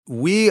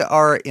We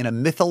are in a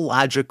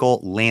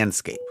mythological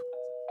landscape.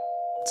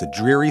 It's a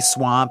dreary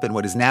swamp in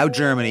what is now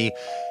Germany,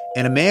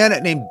 and a man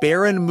named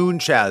Baron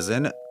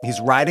Munchausen, he's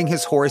riding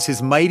his horse,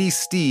 his mighty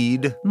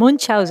steed.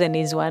 Munchausen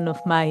is one of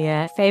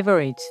my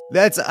favorites.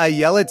 That's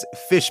Ayelet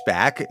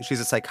Fishback. She's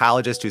a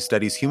psychologist who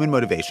studies human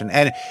motivation,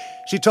 and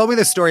she told me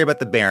this story about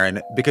the Baron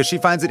because she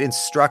finds it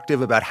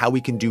instructive about how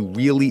we can do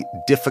really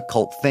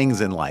difficult things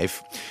in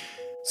life.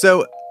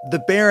 So the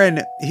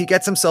Baron, he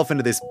gets himself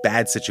into this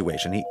bad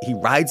situation. He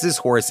rides his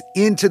horse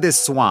into this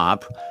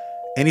swamp,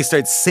 and he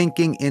starts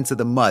sinking into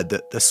the mud.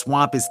 The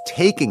swamp is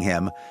taking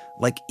him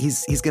like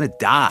he's going to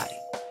die.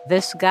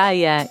 This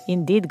guy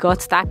indeed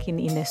got stuck in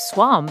a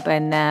swamp,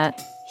 and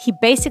he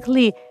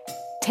basically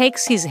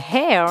takes his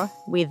hair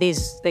with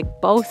his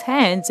both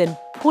hands and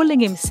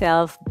pulling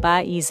himself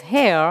by his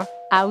hair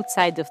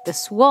outside of the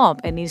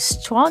swamp. And he's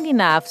strong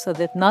enough so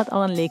that not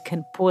only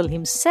can pull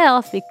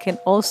himself, he can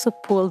also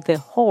pull the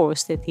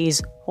horse that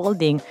he's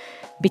holding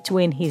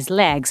between his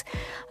legs.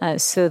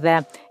 So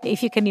that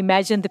if you can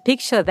imagine the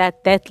picture,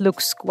 that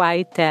looks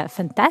quite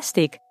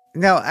fantastic.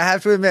 Now, I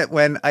have to admit,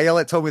 when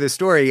Ayelet told me the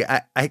story,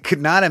 I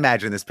could not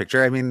imagine this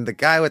picture. I mean, the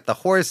guy with the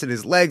horse and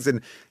his legs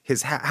and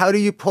how do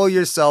you pull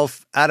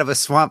yourself out of a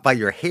swamp by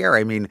your hair?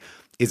 I mean,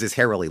 is his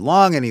hair really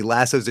long and he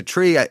lassos a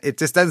tree? It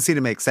just doesn't seem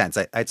to make sense.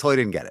 I totally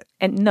didn't get it.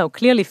 And no,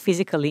 clearly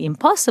physically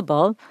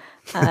impossible.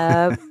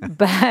 But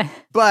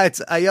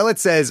Ayelet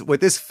says what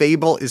this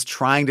fable is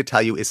trying to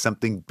tell you is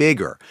something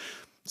bigger.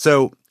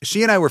 So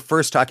she and I were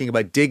first talking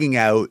about digging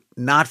out,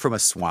 not from a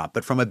swamp,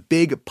 but from a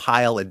big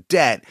pile of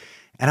debt,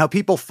 and how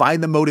people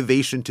find the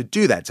motivation to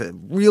do that, to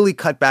really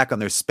cut back on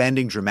their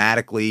spending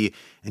dramatically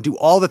and do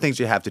all the things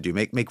you have to do,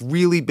 make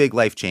really big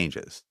life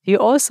changes. You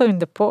also in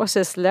the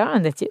process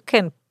learn that you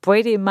can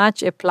pretty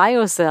much apply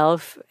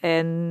yourself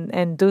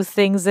and do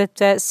things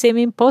that seem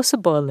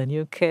impossible, and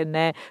you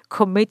can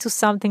commit to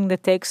something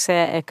that takes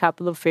a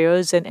couple of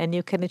years and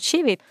you can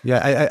achieve it.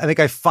 Yeah, I think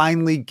I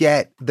finally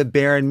get the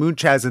Baron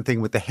Munchausen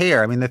thing with the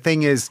hair. I mean,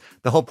 the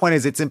whole point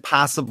is it's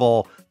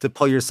impossible to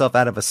pull yourself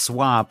out of a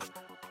swamp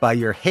by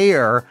your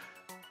hair,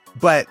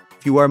 but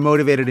if you are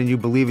motivated and you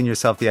believe in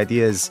yourself, the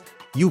idea is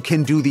you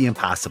can do the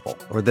impossible,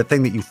 or the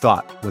thing that you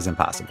thought was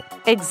impossible.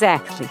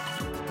 Exactly.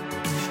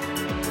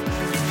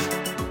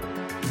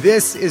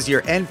 This is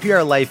your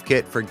NPR Life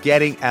Kit for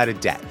getting out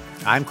of debt.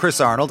 I'm Chris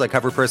Arnold. I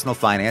cover personal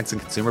finance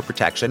and consumer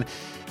protection.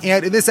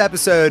 And in this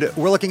episode,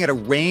 we're looking at a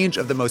range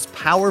of the most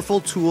powerful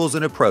tools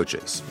and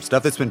approaches,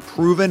 stuff that's been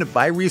proven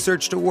by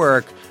research to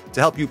work to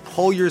help you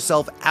pull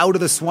yourself out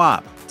of the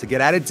swamp, to get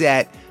out of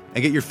debt,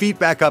 and get your feet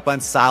back up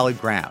on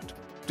solid ground.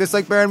 Just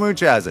like Baron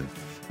Munchausen.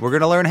 We're going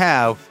to learn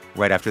how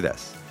right after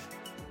this.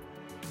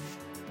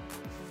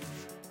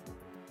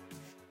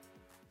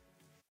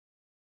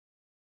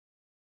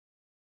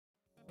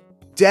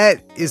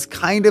 Debt is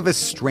kind of a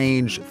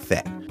strange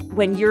thing.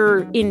 When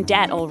you're in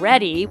debt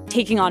already,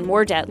 taking on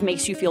more debt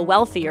makes you feel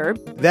wealthier.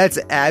 That's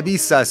Abby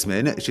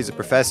Sussman. She's a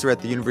professor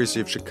at the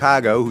University of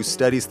Chicago who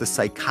studies the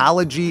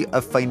psychology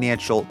of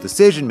financial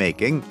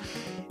decision-making.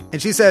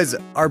 And she says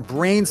our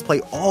brains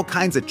play all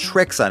kinds of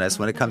tricks on us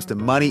when it comes to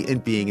money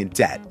and being in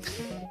debt.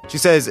 She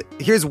says,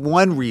 here's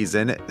one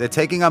reason that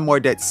taking on more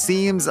debt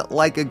seems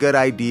like a good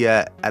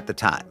idea at the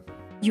time.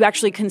 You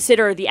actually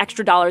consider the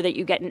extra dollar that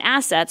you get in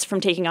assets from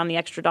taking on the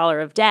extra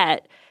dollar of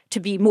debt to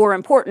be more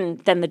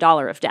important than the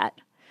dollar of debt.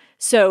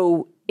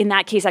 So in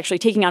that case, actually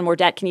taking on more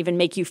debt can even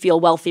make you feel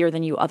wealthier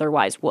than you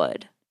otherwise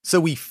would. So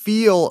we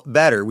feel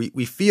better.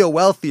 We feel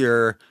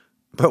wealthier,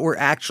 but we're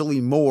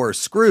actually more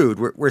screwed.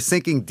 We're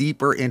sinking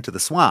deeper into the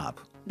swamp.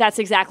 That's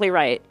exactly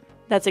right.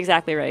 That's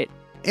exactly right.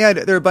 And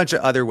there are a bunch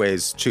of other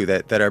ways, too,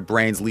 that our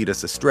brains lead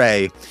us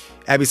astray.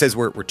 Abby says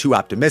we're too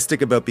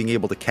optimistic about being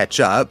able to catch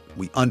up.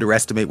 We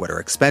underestimate what our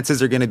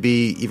expenses are going to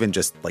be, even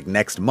just like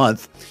next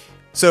month.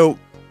 So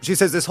she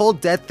says this whole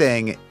debt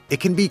thing, it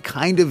can be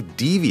kind of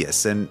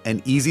devious and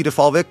easy to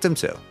fall victim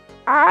to.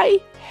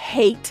 I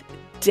hate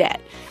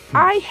debt.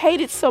 I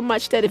hate it so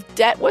much that if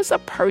debt was a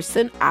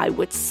person, I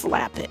would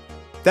slap it.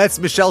 That's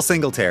Michelle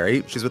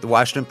Singletary. She's with the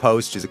Washington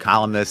Post. She's a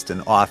columnist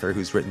and author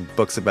who's written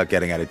books about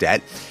getting out of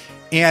debt.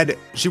 And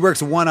she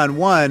works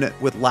one-on-one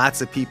with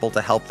lots of people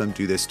to help them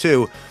do this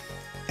too.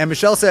 And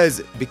Michelle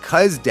says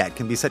because debt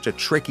can be such a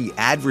tricky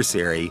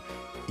adversary,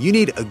 you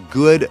need a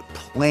good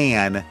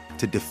plan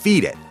to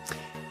defeat it.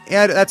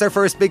 And that's our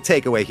first big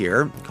takeaway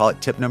here. Call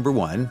it tip number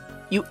 1.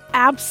 You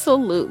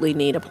absolutely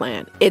need a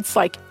plan. It's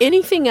like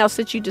anything else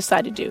that you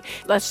decide to do.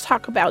 Let's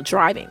talk about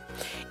driving.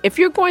 If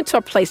you're going to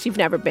a place you've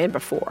never been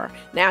before,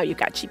 now you've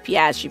got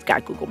GPS, you've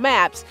got Google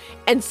Maps,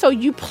 and so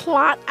you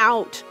plot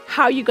out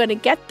how you're going to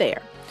get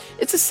there.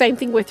 It's the same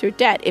thing with your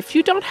debt. If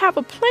you don't have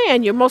a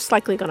plan, you're most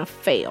likely going to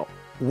fail.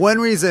 One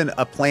reason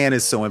a plan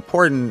is so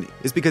important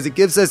is because it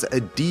gives us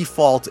a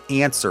default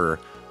answer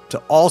to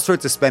all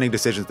sorts of spending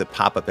decisions that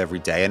pop up every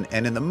day.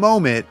 And in the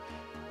moment,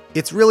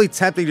 it's really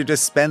tempting to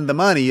just spend the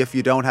money if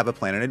you don't have a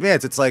plan in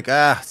advance. It's like,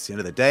 it's the end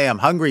of the day, I'm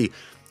hungry.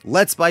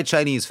 Let's buy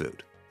Chinese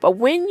food. But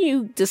when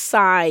you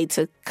decide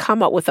to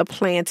come up with a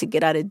plan to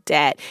get out of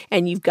debt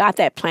and you've got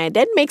that plan,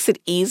 that makes it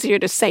easier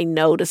to say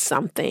no to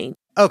something.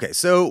 Okay,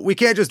 so we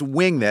can't just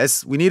wing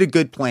this. We need a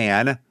good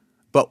plan.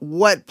 But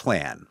what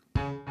plan?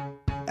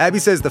 Abby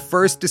says the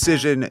first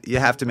decision you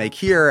have to make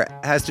here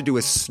has to do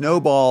with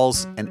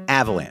snowballs and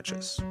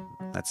avalanches.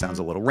 That sounds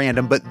a little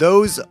random, but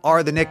those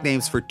are the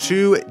nicknames for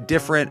two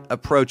different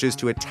approaches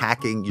to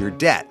attacking your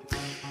debt.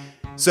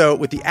 So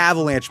with the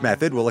avalanche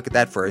method, we'll look at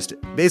that first.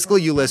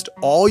 Basically, you list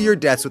all your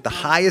debts with the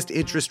highest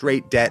interest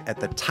rate debt at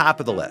the top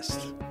of the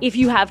list. If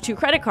you have two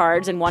credit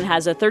cards and one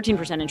has a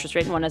 13% interest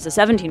rate and one has a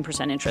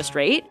 17% interest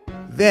rate,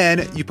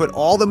 then you put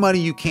all the money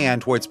you can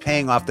towards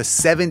paying off the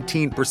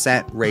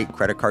 17% rate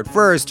credit card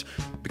first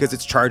because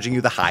it's charging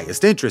you the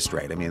highest interest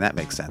rate. I mean, that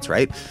makes sense,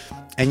 right?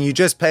 And you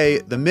just pay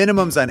the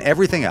minimums on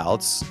everything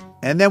else.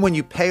 And then when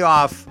you pay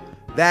off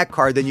that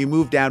card, then you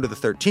move down to the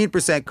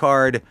 13%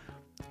 card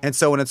and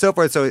so on and so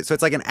forth. So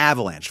it's like an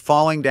avalanche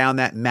falling down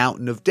that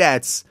mountain of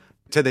debts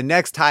to the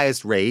next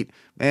highest rate,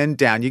 and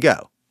down you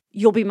go.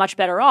 You'll be much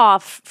better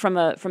off from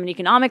an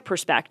economic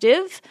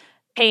perspective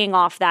paying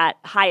off that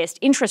highest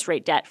interest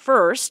rate debt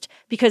first,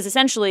 because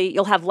essentially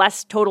you'll have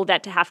less total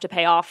debt to have to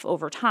pay off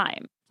over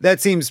time. That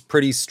seems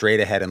pretty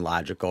straight ahead and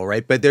logical,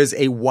 right? But there's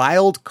a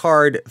wild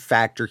card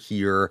factor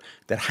here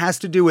that has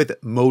to do with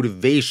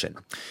motivation.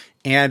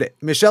 And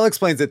Michelle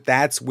explains that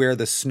that's where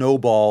the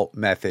snowball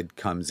method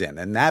comes in.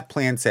 And that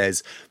plan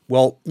says,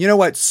 well, you know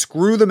what?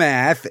 Screw the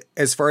math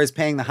as far as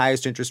paying the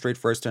highest interest rate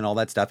first and all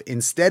that stuff.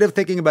 Instead of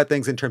thinking about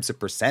things in terms of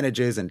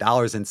percentages and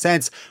dollars and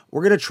cents,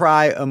 we're going to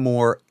try a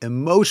more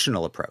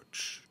emotional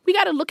approach. We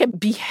got to look at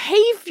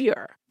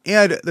behavior.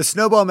 And the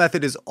snowball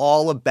method is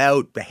all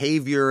about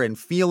behavior and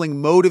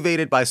feeling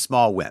motivated by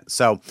small wins.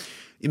 So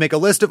you make a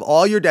list of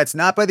all your debts,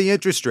 not by the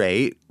interest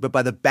rate, but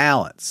by the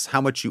balance,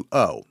 how much you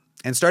owe.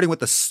 And starting with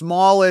the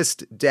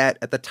smallest debt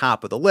at the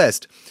top of the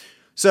list.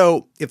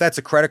 So if that's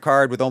a credit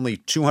card with only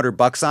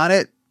 $200 on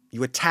it,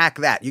 you attack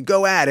that. You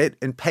go at it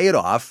and pay it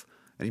off.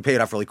 And you pay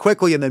it off really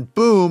quickly. And then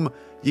boom,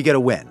 you get a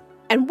win.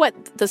 And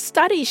what the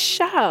studies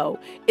show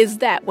is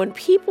that when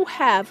people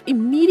have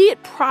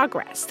immediate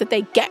progress, that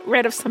they get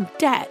rid of some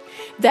debt,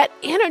 that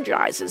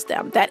energizes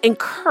them, that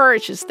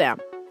encourages them.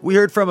 We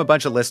heard from a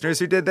bunch of listeners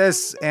who did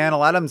this, and a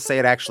lot of them say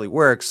it actually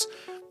works,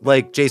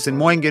 like Jason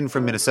Moingen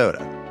from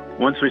Minnesota.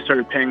 Once we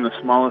started paying the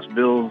smallest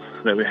bills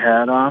that we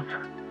had off,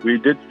 we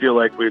did feel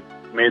like we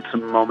made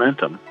some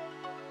momentum.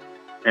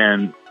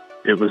 And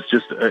it was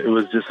just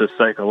a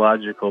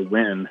psychological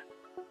win.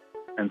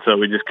 And so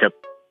we just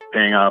kept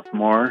paying off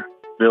more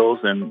bills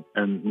and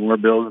more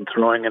bills and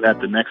throwing it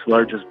at the next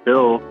largest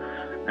bill.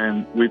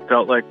 And we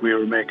felt like we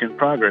were making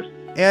progress.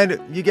 And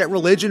you get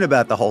religion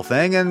about the whole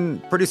thing,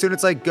 and pretty soon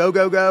it's like, go,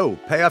 go, go.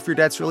 Pay off your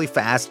debts really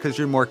fast because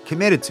you're more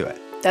committed to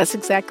it. That's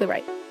exactly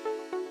right.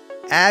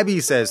 Abby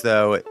says,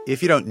 though,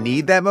 if you don't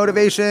need that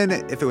motivation,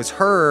 if it was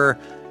her,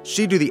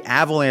 she'd do the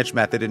avalanche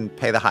method and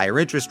pay the higher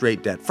interest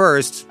rate debt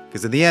first,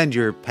 because in the end,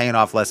 you're paying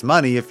off less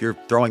money if you're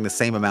throwing the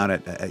same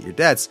amount at your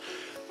debts.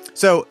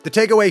 So the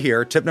takeaway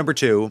here, tip number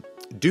 2,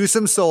 do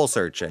some soul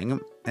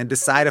searching and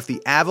decide if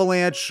the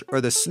avalanche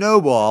or the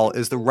snowball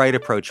is the right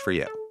approach for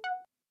you.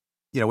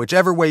 You know,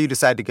 whichever way you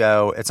decide to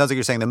go, it sounds like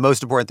you're saying the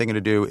most important thing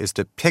to do is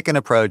to pick an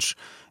approach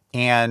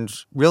and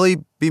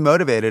really be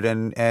motivated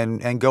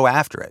and go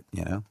after it,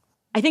 you know?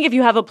 I think if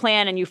you have a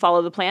plan and you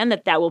follow the plan,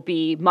 that will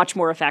be much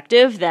more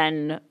effective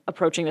than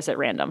approaching this at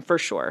random, for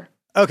sure.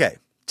 Okay,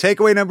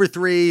 takeaway number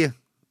 3, and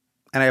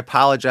I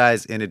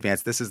apologize in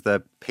advance. This is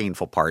the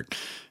painful part.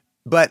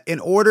 But in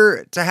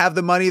order to have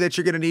the money that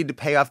you're going to need to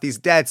pay off these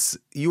debts,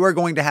 you are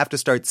going to have to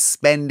start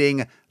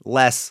spending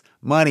less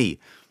money.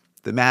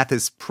 The math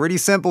is pretty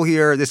simple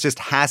here. This just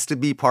has to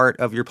be part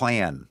of your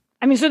plan.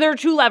 I mean, so there are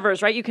 2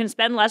 levers, right? You can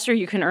spend less or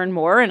you can earn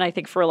more. And I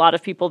think for a lot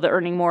of people, the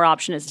earning more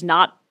option is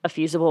not a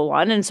feasible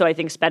one. And so I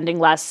think spending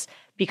less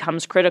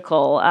becomes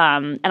critical.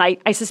 And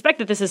I suspect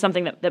that this is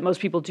something that most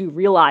people do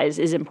realize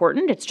is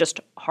important. It's just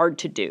hard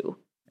to do.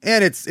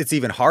 And it's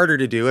even harder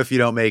to do if you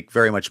don't make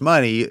very much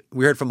money.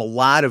 We heard from a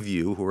lot of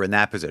you who are in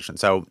that position.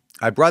 So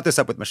I brought this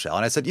up with Michelle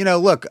and I said,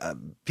 look,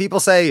 people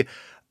say,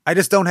 I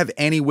just don't have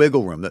any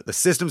wiggle room. The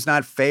system's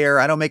not fair.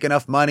 I don't make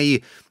enough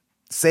money.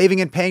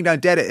 Saving and paying down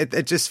debt,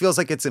 it just feels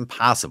like it's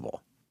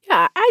impossible.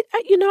 Yeah,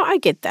 I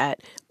get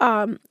that.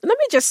 Let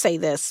me just say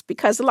this,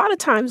 because a lot of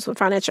times when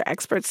financial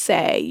experts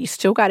say you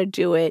still got to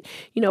do it,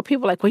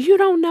 people are like, well, you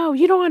don't know,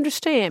 you don't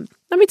understand.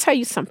 Let me tell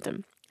you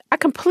something. I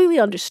completely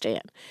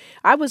understand.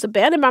 I was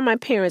abandoned by my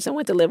parents and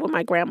went to live with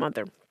my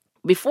grandmother.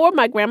 Before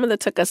my grandmother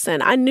took us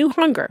in, I knew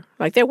hunger.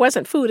 Like there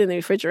wasn't food in the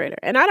refrigerator.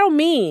 And I don't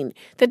mean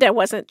that there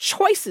wasn't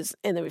choices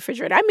in the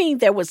refrigerator. I mean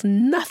there was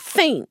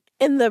nothing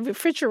in the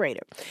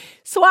refrigerator.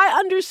 So I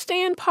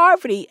understand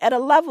poverty at a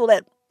level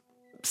that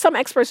some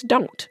experts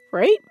don't,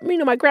 right?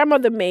 My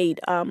grandmother made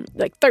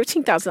like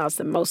 $13,000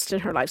 the most in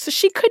her life. So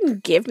she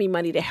couldn't give me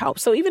money to help.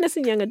 So even as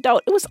a young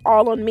adult, it was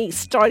all on me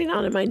starting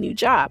out in my new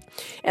job.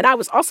 And I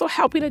was also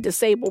helping a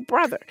disabled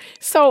brother.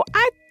 So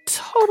I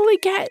totally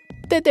get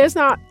that there's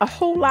not a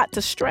whole lot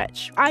to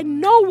stretch. I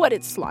know what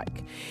it's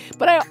like.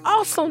 But I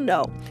also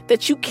know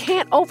that you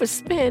can't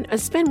overspend and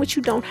spend what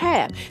you don't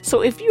have.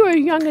 So if you're a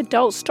young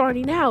adult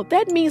starting out,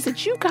 that means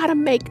that you got to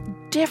make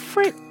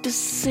different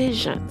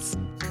decisions.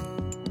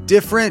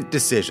 Different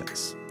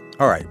decisions.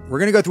 All right, we're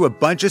going to go through a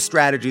bunch of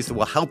strategies that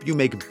will help you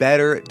make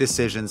better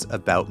decisions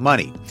about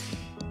money.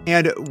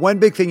 And one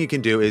big thing you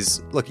can do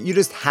is, look, you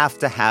just have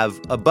to have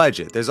a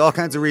budget. There's all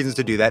kinds of reasons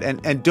to do that,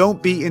 and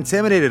don't be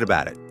intimidated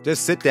about it.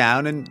 Just sit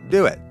down and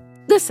do it.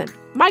 Listen,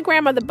 my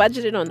grandmother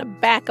budgeted on the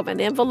back of an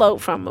envelope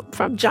from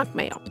junk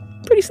mail.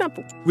 Pretty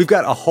simple. We've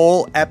got a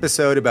whole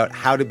episode about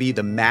how to be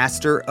the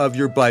master of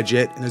your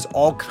budget, and there's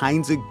all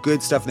kinds of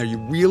good stuff in there. You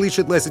really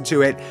should listen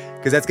to it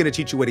because that's going to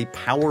teach you what a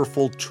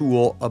powerful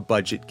tool a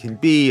budget can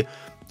be.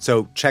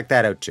 So check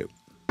that out too.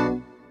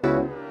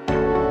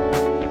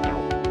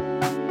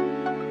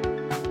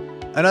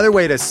 Another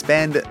way to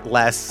spend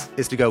less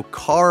is to go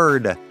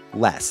card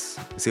less.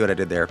 See what I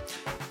did there?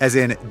 As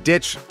in,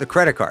 ditch the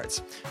credit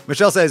cards.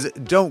 Michelle says,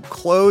 don't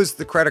close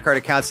the credit card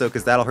accounts, though,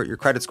 because that'll hurt your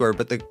credit score.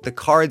 But the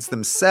cards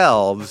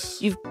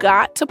themselves... You've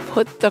got to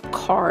put the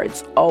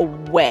cards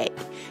away.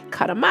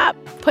 Cut them up,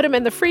 put them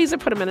in the freezer,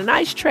 put them in an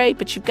ice tray,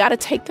 but you've got to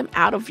take them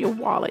out of your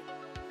wallet.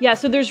 Yeah,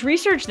 so there's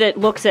research that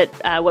looks at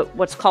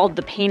what's called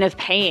the pain of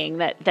paying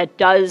that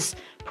does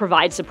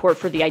provide support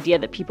for the idea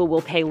that people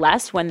will pay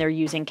less when they're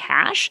using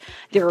cash.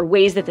 There are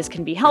ways that this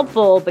can be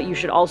helpful, but you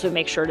should also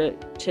make sure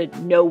to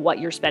know what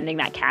you're spending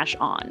that cash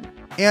on.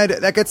 And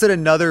that gets at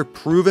another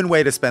proven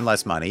way to spend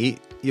less money.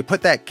 You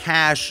put that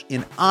cash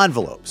in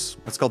envelopes.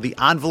 That's called the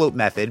envelope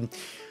method.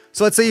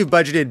 So let's say you've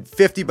budgeted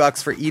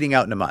 $50 for eating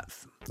out in a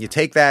month. You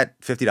take that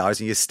 $50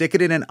 and you stick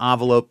it in an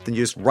envelope, then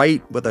you just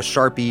write with a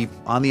Sharpie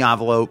on the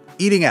envelope,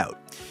 eating out.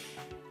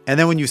 And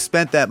then when you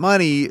spent that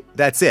money,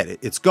 that's it.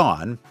 It's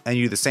gone. And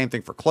you do the same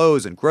thing for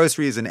clothes and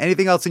groceries and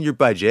anything else in your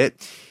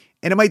budget.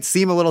 And it might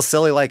seem a little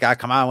silly, like,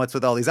 come on, what's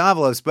with all these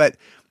envelopes? But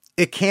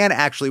it can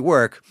actually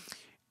work.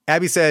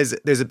 Abby says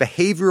there's a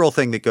behavioral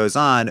thing that goes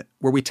on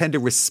where we tend to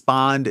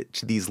respond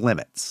to these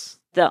limits.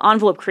 The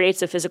envelope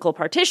creates a physical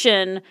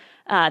partition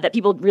that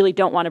people really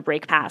don't want to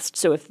break past.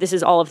 So if this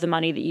is all of the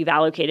money that you've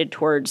allocated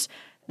towards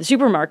the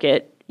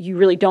supermarket, you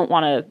really don't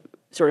want to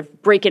sort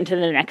of break into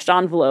the next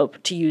envelope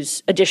to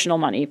use additional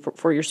money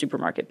for your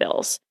supermarket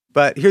bills.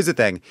 But here's the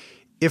thing.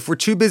 If we're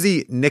too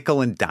busy nickel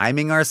and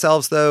diming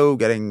ourselves, though,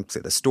 getting,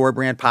 say, the store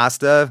brand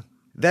pasta,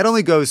 that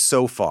only goes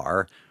so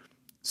far.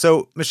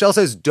 So Michelle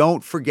says,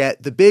 don't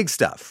forget the big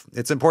stuff.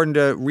 It's important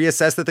to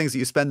reassess the things that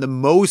you spend the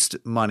most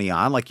money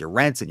on, like your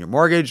rent and your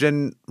mortgage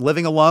and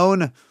living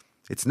alone.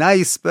 It's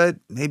nice, but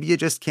maybe you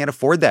just can't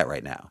afford that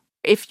right now.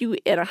 If you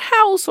in a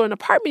house or an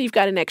apartment, you've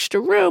got an extra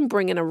room,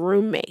 bring in a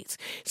roommate.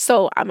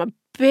 So I'm a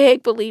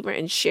big believer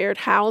in shared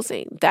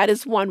housing. That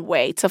is one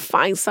way to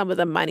find some of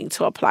the money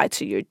to apply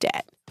to your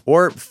debt.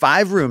 Or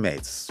 5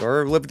 roommates,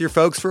 or live with your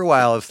folks for a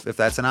while if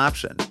that's an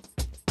option.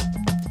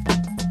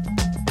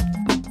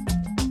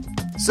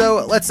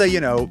 So let's say,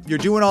 you're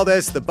doing all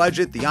this, the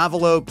budget, the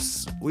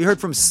envelopes. We heard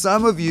from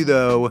some of you,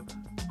 though,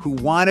 who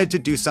wanted to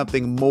do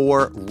something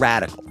more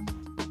radical.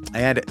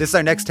 And this is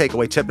our next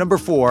takeaway. Tip number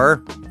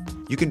 4,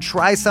 you can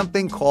try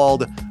something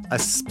called a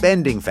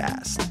spending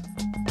fast.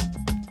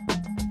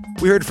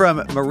 We heard from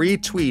Marie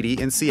Tweedy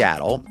in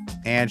Seattle,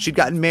 and she'd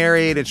gotten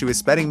married and she was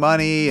spending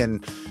money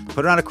and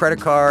put it on a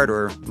credit card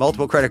or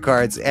multiple credit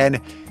cards,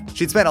 and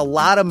she'd spent a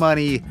lot of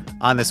money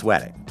on this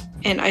wedding.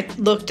 And I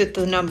looked at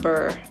the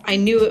number. I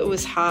knew it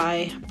was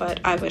high,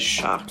 but I was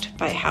shocked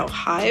by how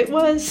high it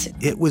was.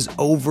 It was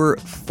over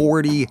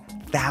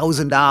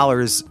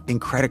 $40,000 in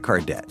credit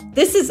card debt.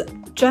 This is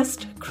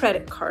just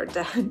credit card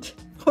debt.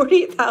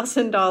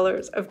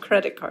 $40,000 of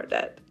credit card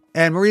debt.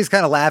 And Marie's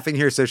kind of laughing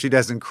here so she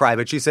doesn't cry,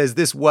 but she says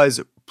this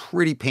was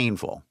pretty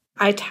painful.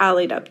 I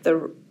tallied up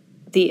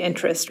the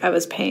interest I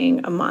was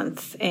paying a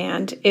month,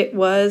 and it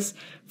was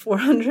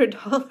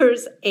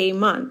 $400 a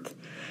month.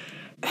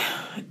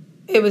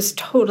 It was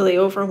totally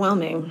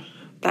overwhelming,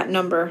 that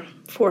number,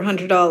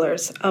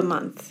 $400 a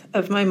month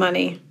of my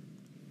money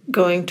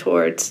going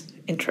towards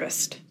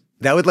interest.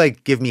 That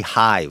would give me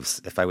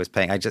hives if I was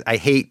paying. I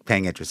hate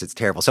paying interest. It's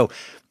terrible. So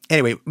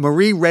anyway,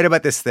 Marie read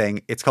about this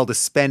thing. It's called a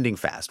spending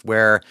fast,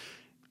 where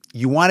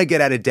you want to get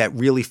out of debt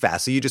really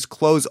fast. So you just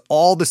close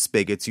all the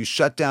spigots. You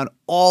shut down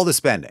all the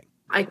spending.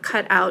 I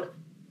cut out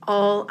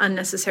all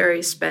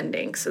unnecessary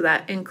spending. So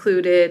that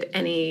included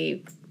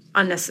any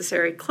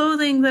unnecessary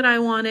clothing that I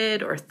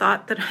wanted or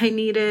thought that I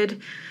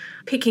needed,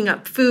 picking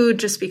up food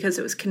just because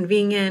it was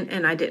convenient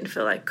and I didn't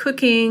feel like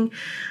cooking.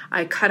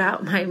 I cut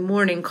out my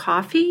morning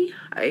coffee.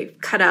 I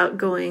cut out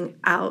going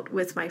out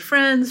with my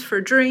friends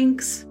for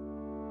drinks.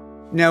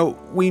 Now,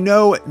 we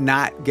know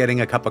not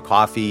getting a cup of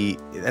coffee,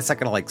 that's not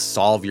going to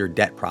solve your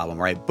debt problem,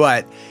 right?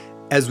 But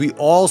as we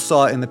all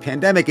saw in the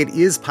pandemic, it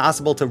is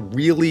possible to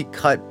really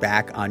cut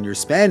back on your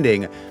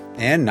spending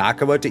and not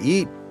go out to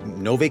eat,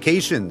 no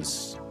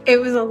vacations. It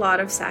was a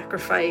lot of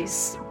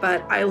sacrifice,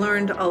 but I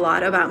learned a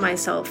lot about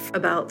myself,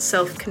 about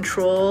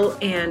self-control,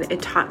 and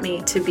it taught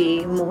me to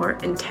be more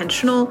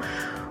intentional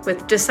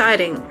with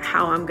deciding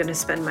how I'm going to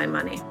spend my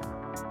money.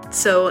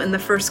 So in the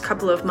first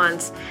couple of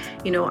months,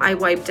 I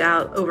wiped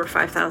out over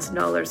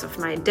 $5,000 of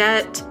my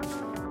debt.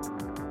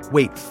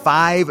 Wait,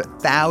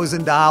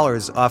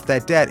 $5,000 off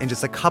that debt in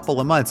just a couple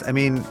of months. I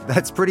mean,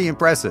 that's pretty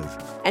impressive.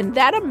 And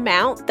that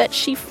amount that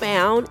she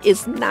found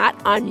is not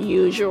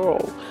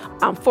unusual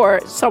for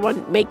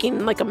someone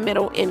making like a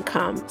middle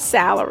income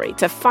salary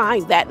to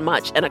find that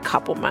much in a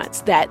couple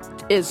months. That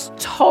is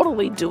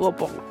totally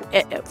doable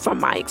from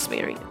my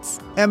experience.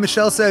 And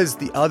Michelle says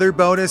the other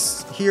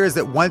bonus here is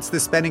that once the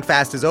spending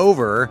fast is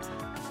over,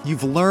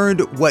 you've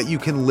learned what you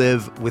can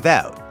live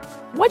without.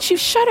 Once you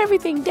shut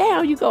everything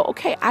down, you go,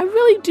 okay, I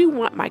really do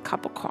want my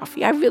cup of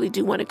coffee. I really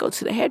do want to go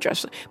to the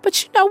hairdresser.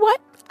 But you know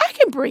what? I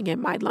can bring in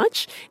my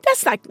lunch.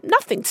 That's like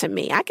nothing to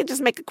me. I can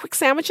just make a quick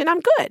sandwich and I'm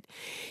good.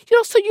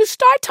 So you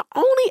start to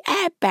only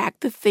add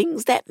back the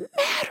things that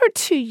matter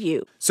to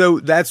you. So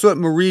that's what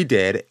Marie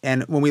did.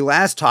 And when we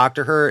last talked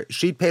to her,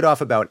 she'd paid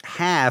off about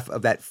half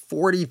of that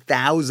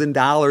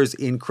 $40,000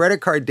 in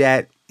credit card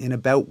debt in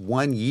about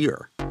 1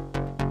 year.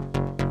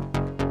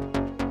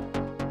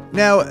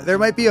 Now, there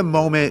might be a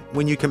moment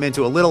when you come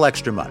into a little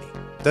extra money.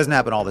 It doesn't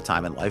happen all the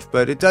time in life,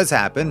 but it does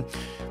happen.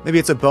 Maybe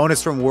it's a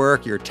bonus from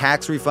work, your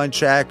tax refund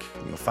check,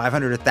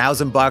 $500,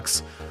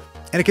 $1,000,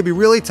 and it can be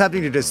really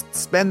tempting to just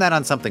spend that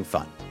on something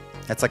fun.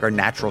 That's like our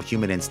natural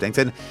human instinct.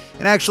 And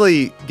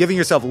actually giving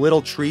yourself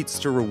little treats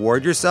to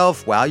reward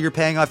yourself while you're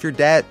paying off your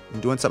debt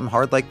and doing something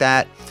hard like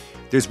that,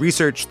 there's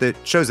research that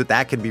shows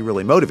that can be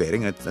really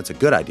motivating. That's a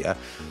good idea.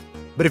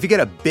 But if you get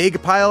a big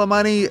pile of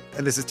money,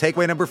 and this is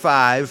takeaway number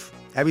 5,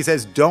 Abby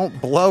says, don't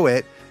blow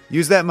it.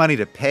 Use that money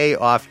to pay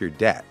off your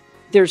debt.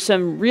 There's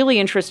some really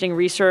interesting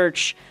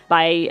research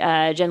by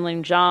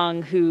Zhenling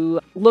Zhang, who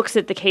looks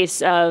at the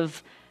case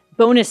of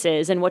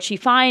bonuses. And what she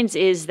finds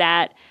is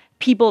that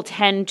people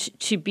tend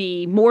to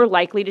be more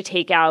likely to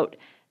take out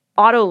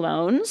auto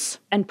loans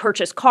and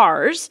purchase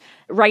cars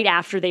right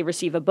after they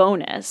receive a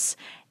bonus.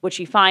 What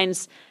she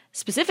finds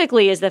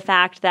specifically is the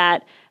fact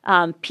that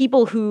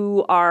people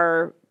who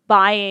are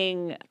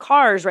buying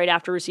cars right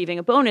after receiving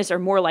a bonus are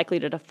more likely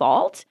to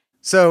default.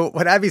 So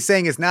what Abby's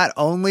saying is not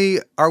only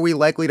are we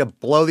likely to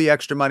blow the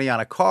extra money on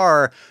a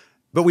car,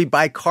 but we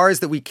buy cars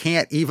that we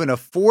can't even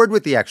afford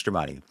with the extra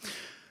money.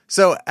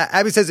 So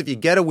Abby says if you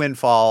get a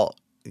windfall,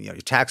 your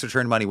tax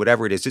return money,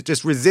 whatever it is,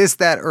 just resist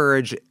that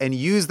urge and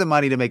use the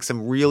money to make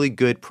some really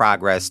good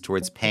progress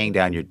towards paying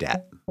down your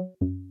debt.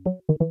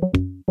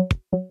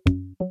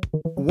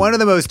 One of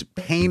the most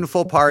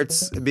painful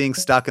parts of being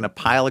stuck in a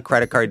pile of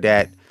credit card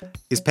debt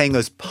is paying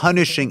those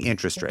punishing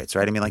interest rates,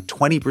 right? I mean, like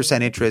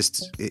 20%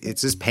 interest,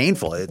 it's just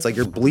painful. It's like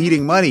you're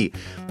bleeding money.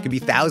 It can be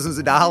thousands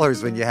of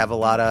dollars when you have a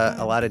lot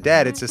of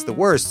debt. It's just the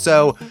worst.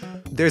 So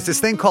there's this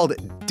thing called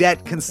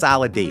debt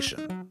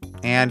consolidation.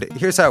 And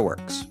here's how it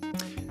works.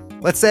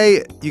 Let's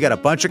say you got a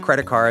bunch of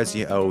credit cards,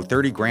 you owe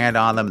 30 grand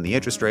on them, and the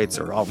interest rates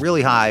are all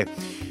really high.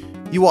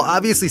 You will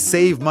obviously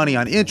save money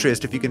on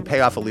interest if you can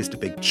pay off at least a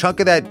big chunk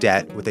of that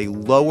debt with a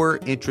lower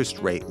interest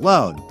rate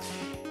loan.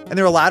 And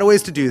there are a lot of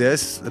ways to do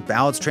this. The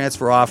balance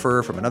transfer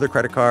offer from another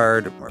credit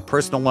card or a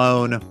personal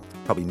loan,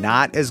 probably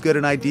not as good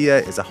an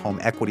idea as a home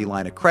equity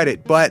line of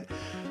credit. But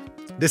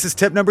this is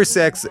tip number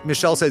 6.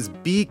 Michelle says,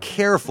 be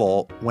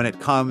careful when it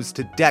comes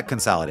to debt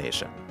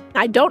consolidation.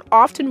 I don't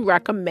often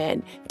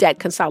recommend debt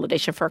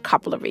consolidation for a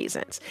couple of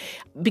reasons.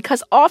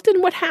 Because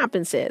often what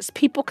happens is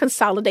people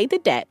consolidate the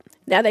debt.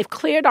 Now they've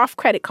cleared off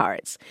credit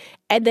cards.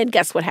 And then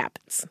guess what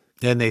happens?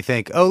 Then they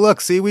think, oh, look,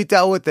 see, we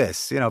dealt with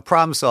this,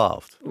 problem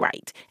solved.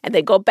 Right. And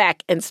they go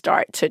back and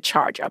start to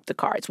charge up the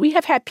cards. We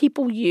have had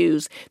people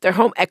use their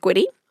home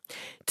equity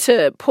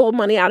to pull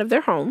money out of their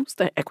homes,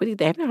 the equity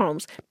they have in their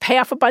homes, pay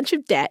off a bunch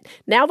of debt.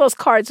 Now those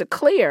cards are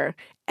clear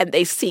and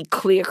they see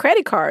clear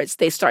credit cards.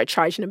 They start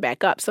charging them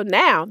back up. So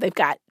now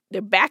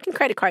they're back in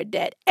credit card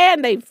debt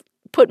and they've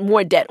put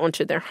more debt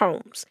onto their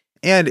homes.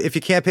 And if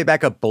you can't pay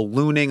back a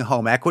ballooning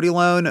home equity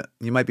loan,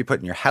 you might be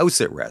putting your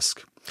house at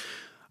risk.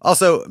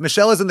 Also,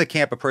 Michelle is in the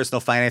camp of personal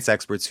finance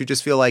experts who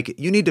just feel like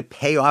you need to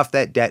pay off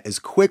that debt as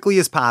quickly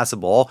as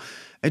possible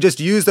and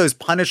just use those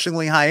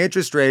punishingly high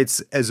interest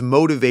rates as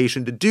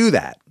motivation to do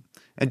that.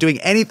 And doing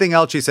anything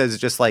else, she says, is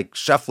just like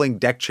shuffling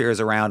deck chairs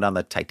around on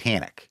the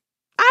Titanic.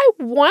 I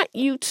want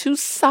you to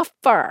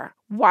suffer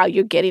while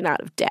you're getting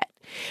out of debt,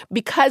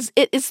 because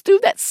it is through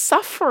that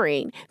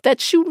suffering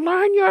that you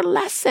learn your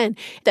lesson.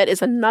 That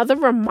is another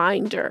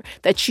reminder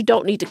that you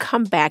don't need to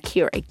come back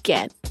here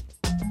again.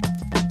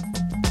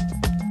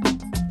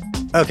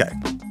 Okay,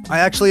 I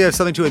actually have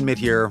something to admit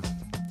here.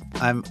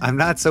 I'm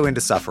not so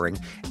into suffering.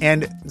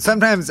 And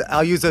sometimes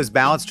I'll use those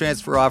balance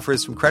transfer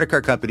offers from credit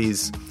card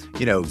companies,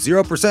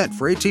 0%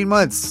 for 18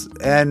 months.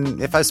 And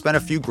if I spend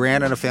a few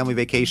grand on a family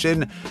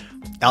vacation,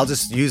 I'll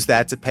just use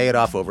that to pay it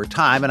off over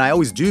time. And I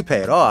always do pay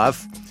it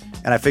off.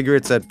 And I figure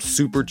it's a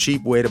super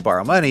cheap way to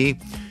borrow money.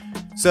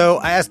 So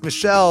I asked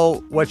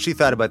Michelle what she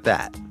thought about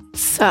that.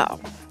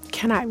 So,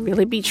 can I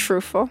really be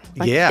truthful?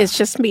 Yeah. It's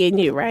just me and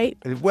you, right?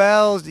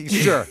 Well,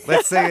 sure.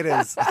 Let's say it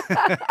is.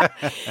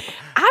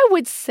 I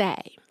would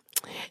say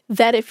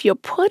that if you're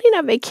putting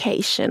a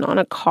vacation on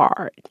a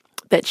card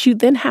that you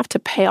then have to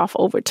pay off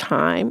over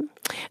time,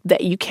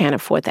 that you can't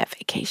afford that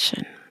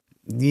vacation.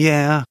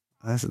 Yeah,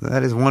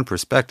 that is one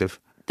perspective.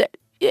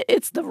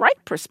 It's the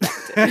right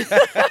perspective.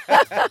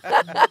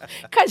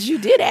 Because you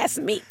did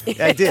ask me.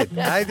 I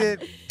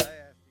did.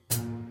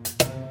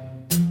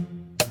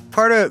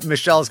 Part of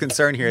Michelle's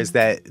concern here is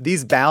that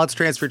these balance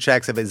transfer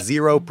checks have a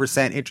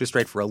 0% interest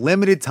rate for a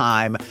limited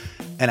time.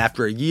 And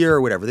after a year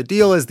or whatever the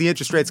deal is, the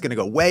interest rate's going to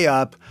go way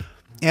up.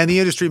 And the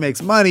industry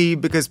makes money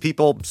because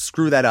people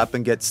screw that up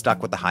and get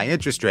stuck with the high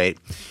interest rate.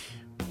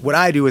 What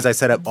I do is I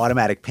set up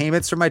automatic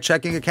payments for my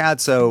checking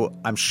account, so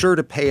I'm sure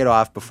to pay it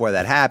off before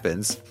that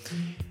happens.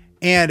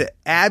 And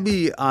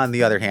Abby, on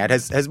the other hand,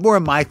 has more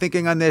of my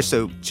thinking on this.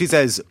 So she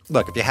says,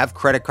 look, if you have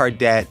credit card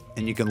debt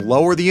and you can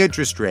lower the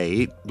interest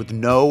rate with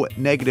no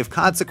negative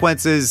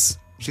consequences,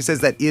 she says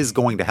that is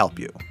going to help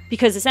you.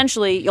 Because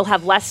essentially you'll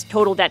have less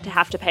total debt to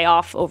have to pay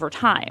off over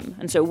time.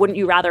 And so wouldn't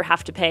you rather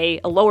have to pay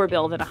a lower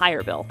bill than a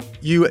higher bill?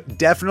 You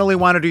definitely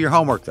want to do your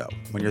homework, though,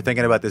 when you're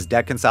thinking about this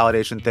debt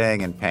consolidation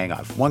thing and paying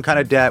off one kind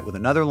of debt with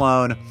another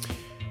loan.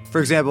 For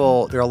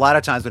example, there are a lot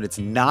of times when it's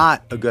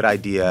not a good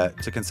idea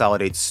to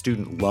consolidate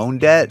student loan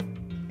debt.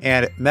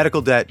 And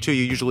medical debt, too,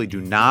 you usually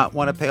do not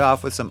want to pay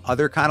off with some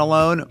other kind of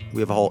loan.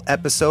 We have a whole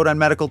episode on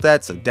medical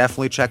debt, so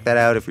definitely check that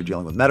out if you're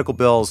dealing with medical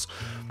bills.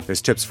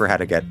 There's tips for how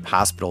to get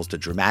hospitals to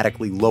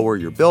dramatically lower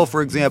your bill,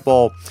 for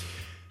example.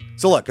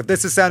 So look, if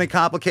this is sounding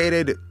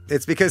complicated,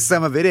 it's because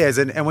some of it is.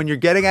 And when you're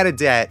getting out of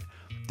debt,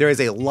 there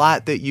is a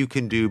lot that you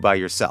can do by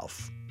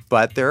yourself.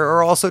 But there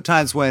are also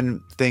times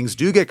when things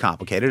do get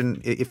complicated.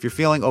 And if you're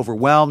feeling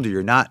overwhelmed or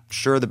you're not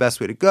sure the best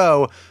way to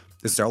go,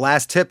 this is our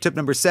last tip, tip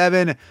number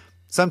 7.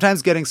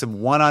 Sometimes getting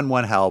some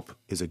one-on-one help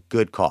is a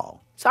good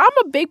call. So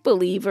I'm a big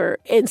believer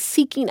in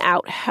seeking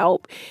out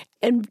help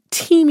and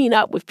teaming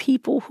up with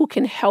people who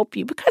can help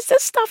you because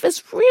this stuff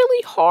is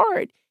really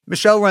hard.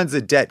 Michelle runs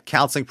a debt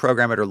counseling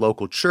program at her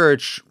local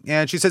church,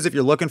 and she says if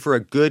you're looking for a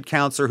good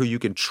counselor who you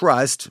can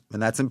trust, and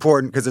that's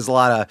important because there's a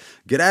lot of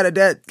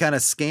get-out-of-debt kind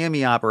of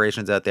scammy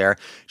operations out there,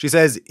 she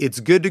says it's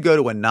good to go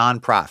to a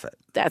nonprofit.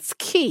 That's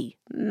key,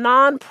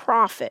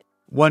 nonprofit.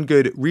 One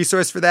good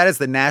resource for that is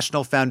the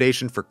National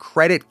Foundation for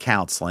Credit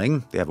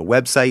Counseling. They have a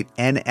website,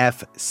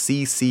 nfcc.org,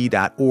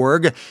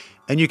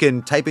 and you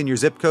can type in your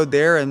zip code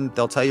there, and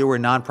they'll tell you where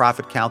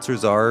nonprofit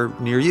counselors are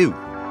near you.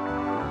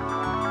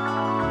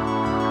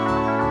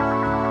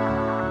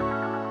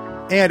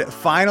 And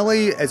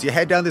finally, as you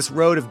head down this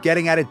road of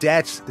getting out of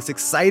debt, this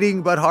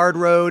exciting but hard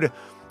road,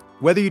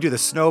 whether you do the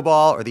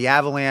snowball or the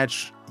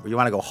avalanche, or you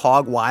want to go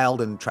hog wild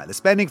and try the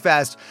spending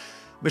fest,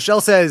 Michelle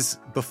says,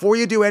 before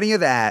you do any of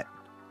that,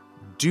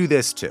 do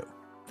this too.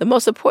 The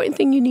most important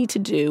thing you need to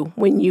do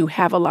when you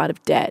have a lot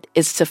of debt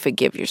is to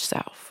forgive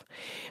yourself.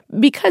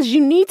 Because you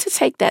need to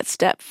take that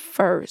step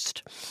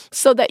first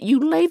so that you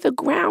lay the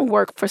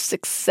groundwork for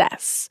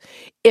success.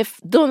 If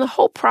during the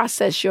whole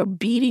process you're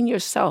beating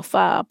yourself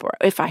up, or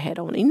if I had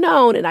only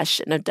known and I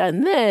shouldn't have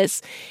done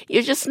this,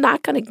 you're just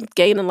not going to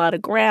gain a lot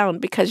of ground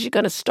because you're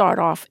going to start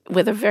off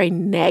with a very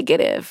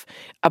negative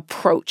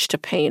approach to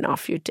paying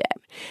off your debt.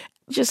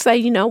 Just say,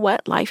 you know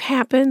what, life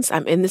happens.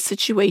 I'm in this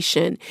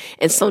situation.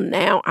 And so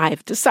now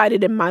I've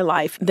decided in my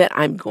life that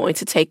I'm going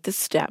to take the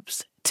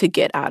steps to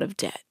get out of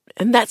debt.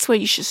 And that's where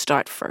you should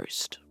start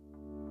first.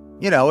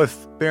 You know, if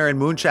Baron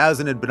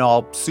Munchausen had been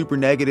all super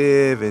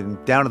negative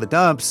and down in the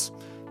dumps,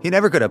 he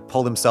never could have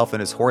pulled himself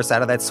and his horse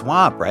out of that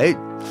swamp, right?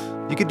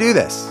 You could do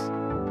this.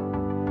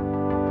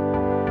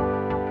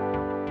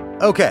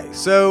 Okay,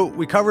 so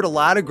we covered a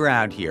lot of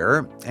ground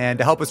here, and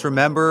to help us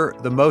remember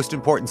the most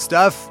important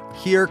stuff,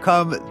 here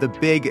come the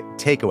big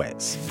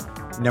takeaways.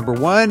 Number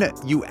 1,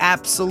 you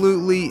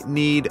absolutely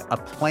need a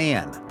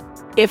plan.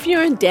 If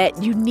you're in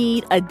debt, you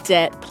need a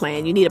debt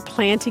plan. You need a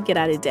plan to get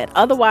out of debt.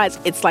 Otherwise,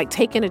 it's like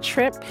taking a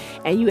trip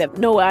and you have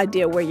no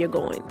idea where you're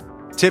going.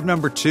 Tip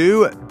number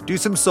 2, do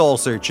some soul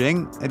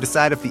searching and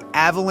decide if the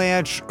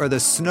avalanche or the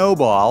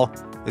snowball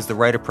is the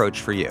right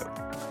approach for you.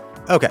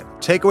 Okay,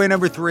 takeaway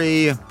number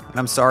 3, and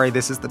I'm sorry,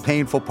 this is the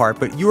painful part,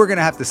 but you are going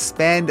to have to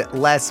spend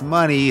less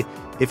money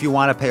if you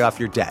want to pay off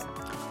your debt.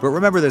 But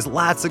remember, there's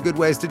lots of good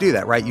ways to do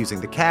that, right?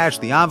 Using the cash,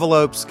 the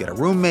envelopes, get a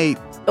roommate.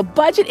 A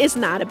budget is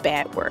not a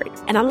bad word.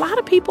 And a lot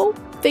of people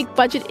think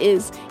budget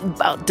is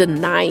about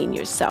denying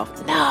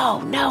yourself.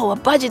 No, a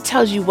budget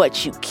tells you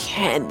what you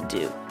can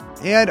do.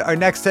 And our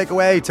next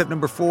takeaway, tip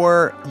number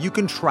 4, you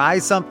can try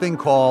something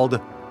called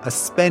a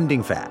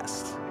spending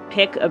fast.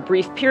 Pick a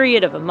brief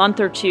period of a month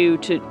or two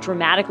to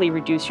dramatically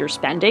reduce your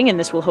spending, and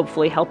this will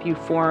hopefully help you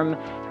form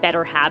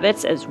better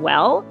habits as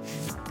well.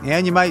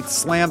 And you might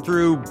slam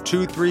through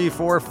 $2,000, $3,000,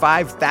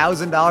 $4,000,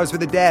 $5,000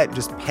 worth of debt.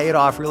 Just pay it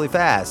off really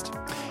fast.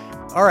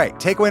 All right,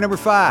 takeaway number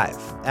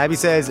 5. Abby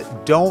says,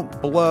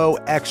 don't blow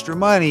extra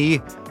money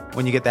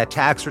when you get that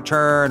tax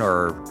return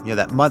or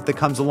that month that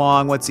comes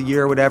along once a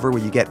year or whatever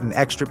where you get an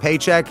extra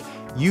paycheck.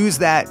 Use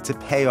that to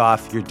pay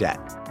off your debt.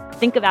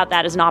 Think about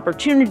that as an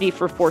opportunity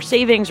for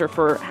savings or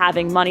for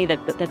having money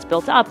that's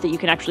built up that you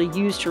can actually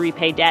use to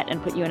repay debt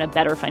and put you in a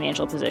better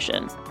financial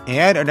position.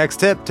 And our next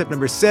tip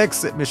number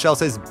 6, Michelle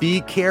says, be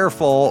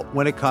careful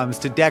when it comes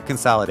to debt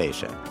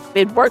consolidation.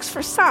 It works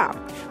for some,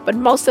 but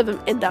most of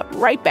them end up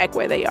right back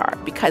where they are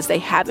because they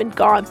haven't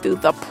gone through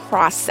the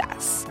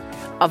process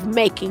of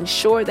making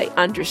sure they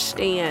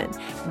understand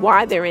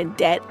why they're in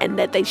debt and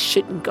that they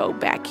shouldn't go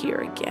back here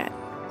again.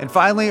 And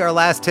finally, our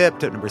last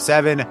tip number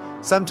 7,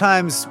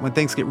 sometimes when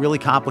things get really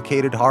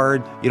complicated,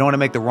 hard, you don't want to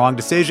make the wrong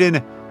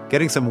decision,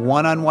 getting some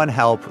one-on-one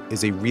help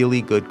is a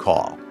really good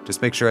call.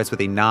 Just make sure it's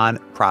with a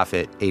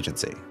nonprofit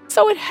agency.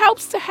 So it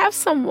helps to have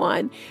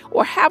someone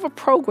or have a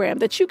program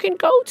that you can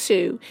go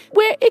to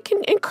where it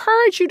can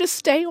encourage you to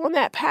stay on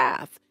that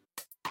path.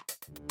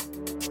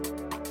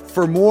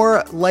 For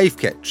more Life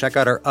Kit, check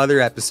out our other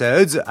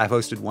episodes. I've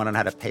hosted one on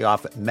how to pay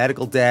off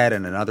medical debt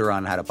and another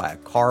on how to buy a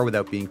car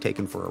without being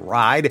taken for a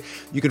ride.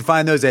 You can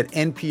find those at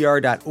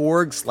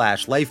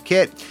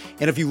npr.org/lifekit.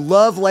 And if you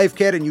love Life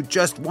Kit and you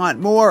just want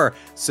more,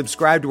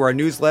 subscribe to our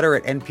newsletter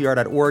at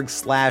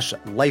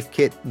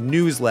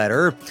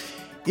npr.org/lifekitnewsletter.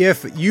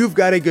 If you've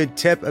got a good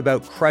tip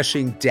about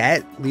crushing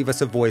debt, leave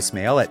us a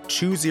voicemail at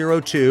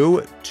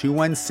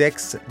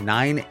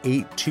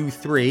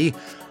 202-216-9823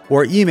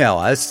 or email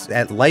us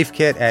at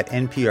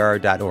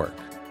lifekit@npr.org.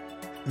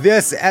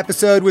 This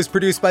episode was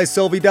produced by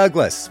Sylvie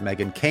Douglas.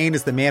 Megan Kane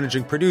is the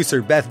managing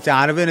producer. Beth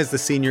Donovan is the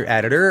senior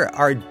editor.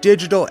 Our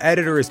digital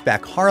editor is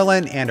Beck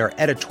Harlan, and our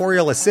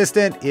editorial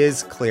assistant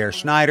is Claire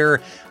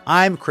Schneider.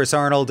 I'm Chris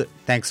Arnold.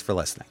 Thanks for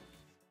listening.